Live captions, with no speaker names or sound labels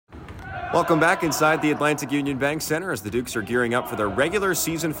Welcome back inside the Atlantic Union Bank Center as the Dukes are gearing up for their regular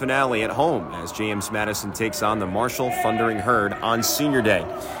season finale at home as James Madison takes on the Marshall Thundering Herd on Senior Day.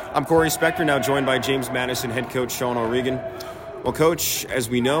 I'm Corey Spector, now joined by James Madison head coach Sean O'Regan. Well, Coach, as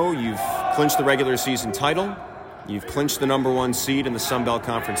we know, you've clinched the regular season title. You've clinched the number one seed in the Sun Belt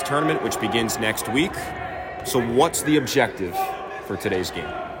Conference Tournament, which begins next week. So what's the objective for today's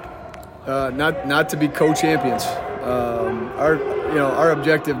game? Not to be co-champions. Our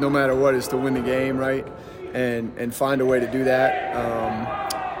objective, no matter what, is to win the game, right? And find a way to do that.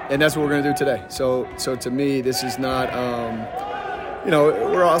 And that's what we're going to do today. So to me, this is not.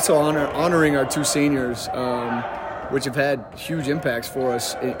 We're also honoring our two seniors, which have had huge impacts for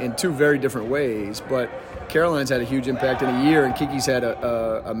us in two very different ways. But Caroline's had a huge impact in a year, and Kiki's had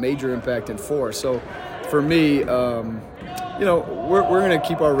a major impact in 4. So for me, we're going to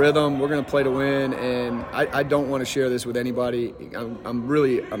keep our rhythm. We're going to play to win, and I don't want to share this with anybody.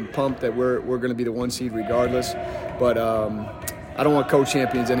 I'm pumped that we're going to be the 1 seed regardless, but I don't want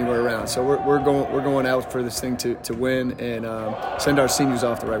co-champions anywhere around. So we're going out for this thing to win and send our seniors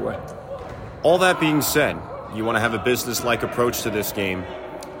off the right way. All that being said, you want to have a business-like approach to this game.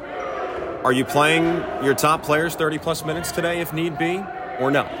 Are you playing your top players 30-plus minutes today if need be,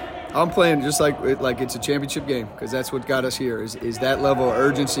 or no? I'm playing just like it's a championship game because that's what got us here is that level of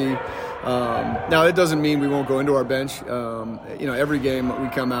urgency. Now, it doesn't mean we won't go into our bench. Every game we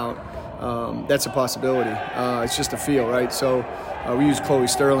come out, that's a possibility. It's just a feel, right? So we use Chloe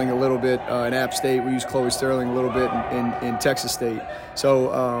Sterling a little bit in App State. We use Chloe Sterling a little bit in Texas State.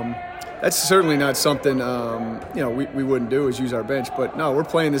 So that's certainly not something we wouldn't do is use our bench. But no, we're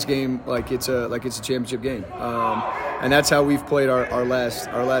playing this game like it's a championship game, and that's how we've played our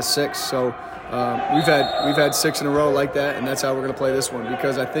last 6. So we've had 6 in a row like that, and that's how we're going to play this one.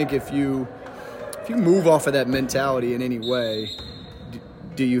 Because I think if you move off of that mentality in any way,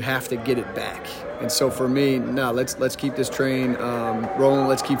 do you have to get it back? And so for me, no, let's keep this train rolling.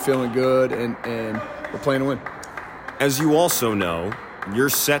 Let's keep feeling good, and we're playing to win. As you also know, you're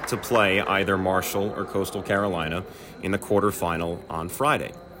set to play either Marshall or Coastal Carolina in the quarterfinal on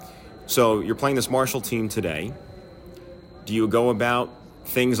Friday. So you're playing this Marshall team today. Do you go about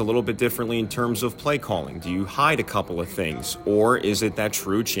things a little bit differently in terms of play calling? Do you hide a couple of things? Or is it that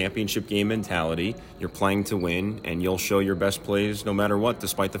true championship game mentality? You're playing to win, and you'll show your best plays no matter what,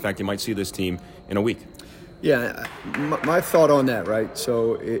 despite the fact you might see this team in a week? Yeah, my thought on that, right?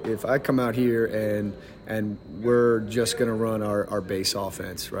 So if I come out here and we're just going to run our base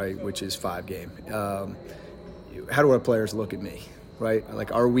offense, right, which is 5-game, how do our players look at me? Right? Like,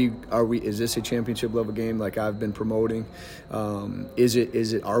 is this a championship level game like I've been promoting? Are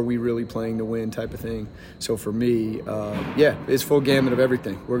we really playing to win type of thing? So for me, it's full gamut of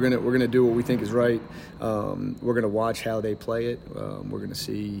everything. We're gonna do what we think is right. We're gonna watch how they play it. We're gonna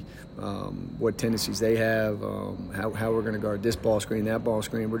see what tendencies they have, how we're gonna guard this ball screen, that ball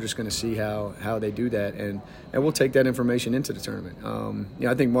screen. We're just gonna see how they do that, and we'll take that information into the tournament.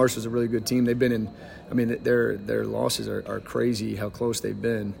 I think Marshall's a really good team. They've been in. I mean, their losses are crazy how close they've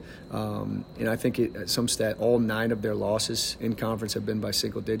been. And I think some stat, all 9 of their losses in conference have been by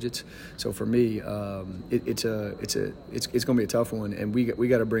single digits. So for me, it's going to be a tough one, and we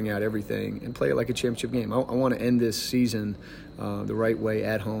got to bring out everything and play it like a championship game. I want to end this season the right way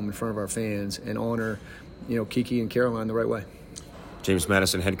at home in front of our fans and honor, Kiki and Caroline the right way. James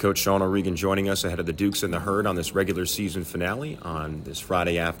Madison head coach Sean O'Regan joining us ahead of the Dukes and the Herd on this regular season finale on this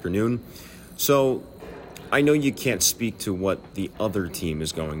Friday afternoon. So I know you can't speak to what the other team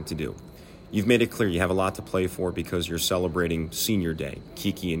is going to do. You've made it clear you have a lot to play for because you're celebrating Senior Day,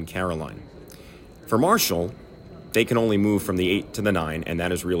 Kiki and Caroline. For Marshall, they can only move from the 8 to the 9, and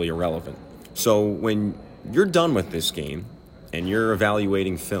that is really irrelevant. So when you're done with this game and you're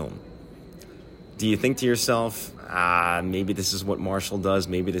evaluating film, do you think to yourself, maybe this is what Marshall does,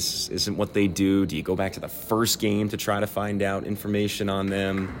 maybe this isn't what they do? Do you go back to the first game to try to find out information on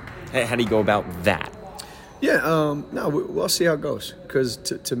them? How do you go about that? Yeah, we'll see how it goes. Because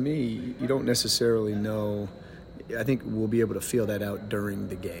to me, you don't necessarily know. I think we'll be able to feel that out during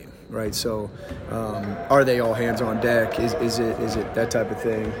the game, right? So, are they all hands on deck? Is it that type of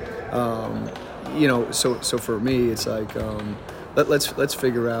thing? So for me, it's like let's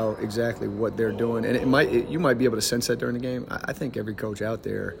figure out exactly what they're doing, and you might be able to sense that during the game. I think every coach out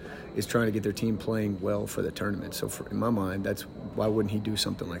there is trying to get their team playing well for the tournament. So in my mind, that's why wouldn't he do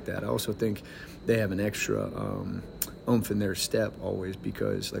something like that? I also think they have an extra oomph in their step always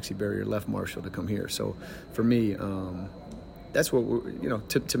because Lexi Barrier left Marshall to come here. So for me, that's what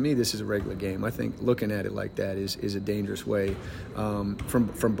to me, this is a regular game. I think looking at it like that is a dangerous way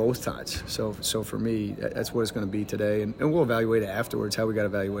from both sides. So for me, that's what it's going to be today, and we'll evaluate it afterwards. How we got to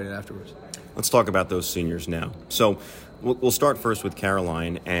evaluate it afterwards. Let's talk about those seniors now. So we'll start first with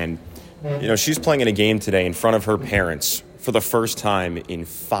Caroline, and she's playing in a game today in front of her parents for the first time in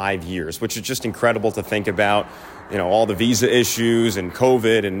 5 years, which is just incredible to think about. All the visa issues and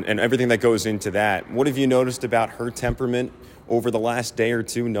COVID and everything that goes into that. What have you noticed about her temperament over the last day or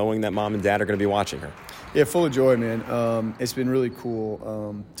two, knowing that mom and dad are going to be watching her? Yeah, full of joy, man. It's been really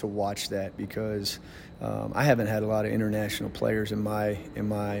cool to watch that because I haven't had a lot of international players in my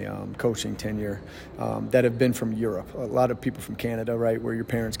coaching tenure that have been from Europe. A lot of people from Canada, right, where your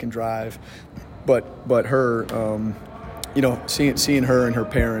parents can drive. But her, seeing her and her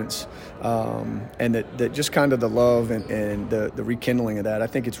parents, and that just kind of the love and the rekindling of that, I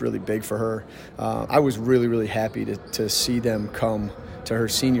think it's really big for her. I was really, really happy to see them come to her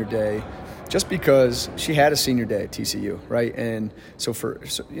senior day, just because she had a senior day at TCU, right? And so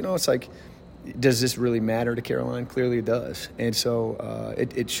it's like, does this really matter to Caroline? Clearly it does. And so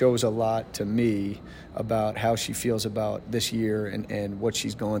it shows a lot to me about how she feels about this year and what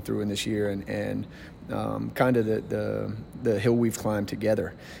she's gone through in this year and kind of the hill we've climbed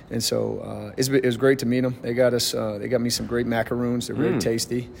together. And so it was great to meet them. They got me some great macaroons. They're very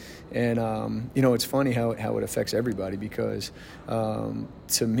tasty. And, it's funny how it affects everybody because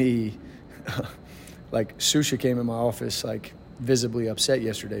to me, like Susha came in my office like visibly upset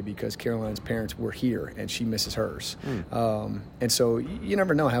yesterday because Caroline's parents were here and she misses hers. And so you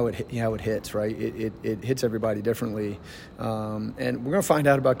never know how it hits, right? It hits everybody differently. And we're going to find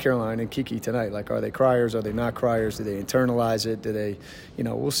out about Caroline and Kiki tonight. Like, are they criers? Are they not criers? Do they internalize it? Do they,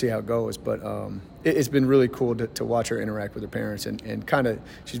 we'll see how it goes. But it's been really cool to watch her interact with her parents and kind of,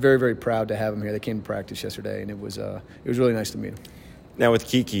 she's very, very proud to have them here. They came to practice yesterday and it was really nice to meet them. Now with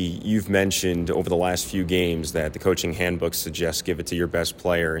Kiki, you've mentioned over the last few games that the coaching handbook suggests give it to your best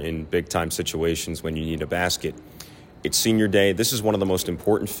player in big-time situations when you need a basket. It's senior day. This is one of the most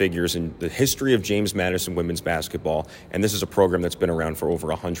important figures in the history of James Madison women's basketball, and this is a program that's been around for over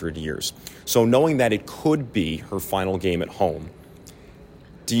 100 years. So knowing that it could be her final game at home,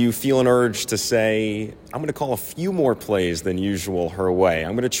 do you feel an urge to say, I'm going to call a few more plays than usual her way?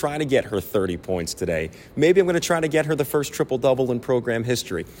 I'm going to try to get her 30 points today. Maybe I'm going to try to get her the first triple-double in program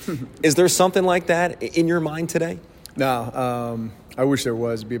history. Is there something like that in your mind today? No, I wish there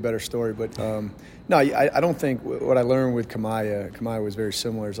was. It'd be a better story. But, no, I don't think what I learned with Kamaya was very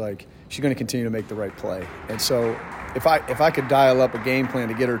similar. It's like she's going to continue to make the right play. And so if I could dial up a game plan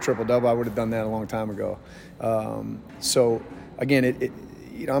to get her a triple-double, I would have done that a long time ago. So, again,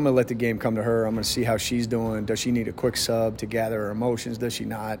 I'm going to let the game come to her. I'm going to see how she's doing. Does she need a quick sub to gather her emotions? Does she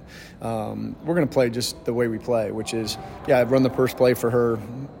not? We're going to play just the way we play, which is, I've run the first play for her,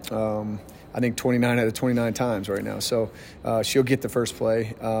 I think 29 out of 29 times right now. So she'll get the first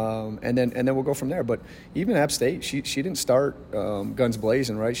play, and then we'll go from there. But even App State, she didn't start guns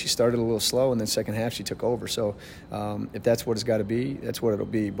blazing, right? She started a little slow, and then second half she took over. So if that's what it's got to be, that's what it'll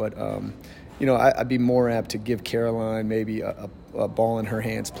be. But I'd be more apt to give Caroline maybe a ball in her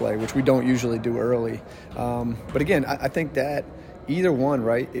hands play, which we don't usually do early. But again, I think that either one,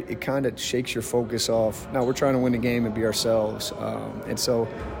 right, it kind of shakes your focus off. Now we're trying to win the game and be ourselves. And so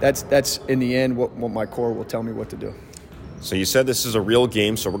that's in the end what my core will tell me what to do. So you said this is a real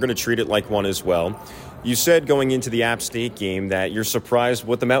game, so we're going to treat it like one as well. You said going into the App State game that you're surprised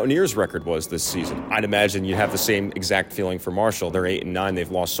what the Mountaineers' record was this season. I'd imagine you'd have the same exact feeling for Marshall. They're 8-9.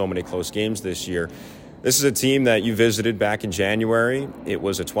 They've lost so many close games this year. This is a team that you visited back in January. It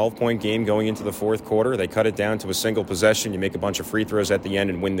was a 12-point game going into the fourth quarter. They cut it down to a single possession. You make a bunch of free throws at the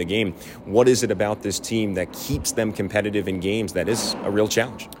end and win the game. What is it about this team that keeps them competitive in games that is a real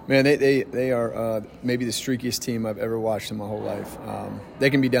challenge? Man, they are maybe the streakiest team I've ever watched in my whole life.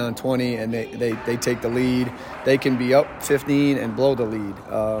 They can be down 20 and they take the lead. They can be up 15 and blow the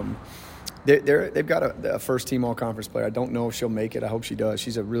lead. They've got a first-team all-conference player. I don't know if she'll make it. I hope she does.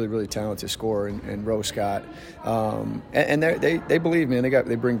 She's a really, really talented scorer, and Rose Scott. And they believe, man.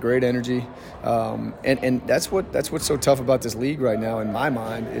 They bring great energy, and that's what's so tough about this league right now, in my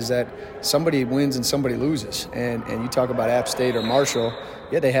mind, is that somebody wins and somebody loses. And you talk about App State or Marshall,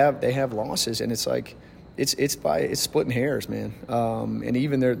 they have losses, and it's like it's splitting hairs, man. And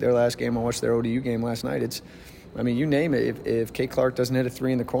even their last game, I watched their ODU game last night. I mean, you name it. If Kate Clark doesn't hit a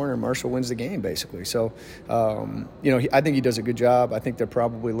three in the corner, Marshall wins the game, basically. So, I think he does a good job. I think they're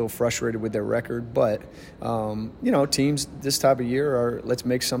probably a little frustrated with their record. But, teams this type of year are, let's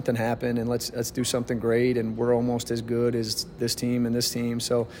make something happen and let's do something great, and we're almost as good as this team and this team.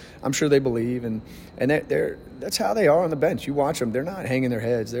 So I'm sure they believe, and that's how they are on the bench. You watch them; they're not hanging their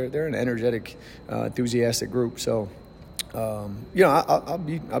heads. They're an energetic, enthusiastic group. So,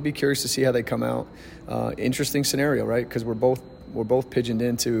 I'll be curious to see how they come out. Interesting scenario, right? Because we're both pigeoned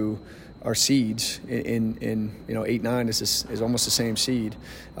into our seeds in 8-9 is almost the same seed,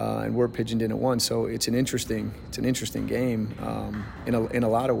 and we're pigeoned in at 1. So it's an interesting game in a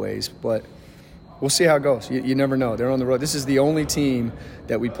lot of ways, but we'll see how it goes. You never know. They're on the road. This is the only team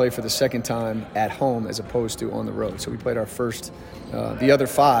that we play for the second time at home as opposed to on the road. So we played our first. The other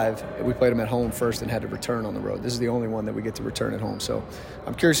 5, we played them at home first and had to return on the road. This is the only one that we get to return at home. So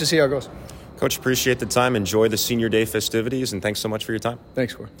I'm curious to see how it goes. Coach, appreciate the time. Enjoy the Senior Day festivities, and thanks so much for your time.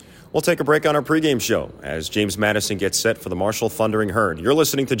 Thanks, Corey. We'll take a break on our pregame show as James Madison gets set for the Marshall Thundering Herd. You're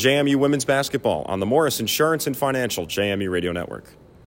listening to JMU Women's Basketball on the Morris Insurance and Financial JMU Radio Network.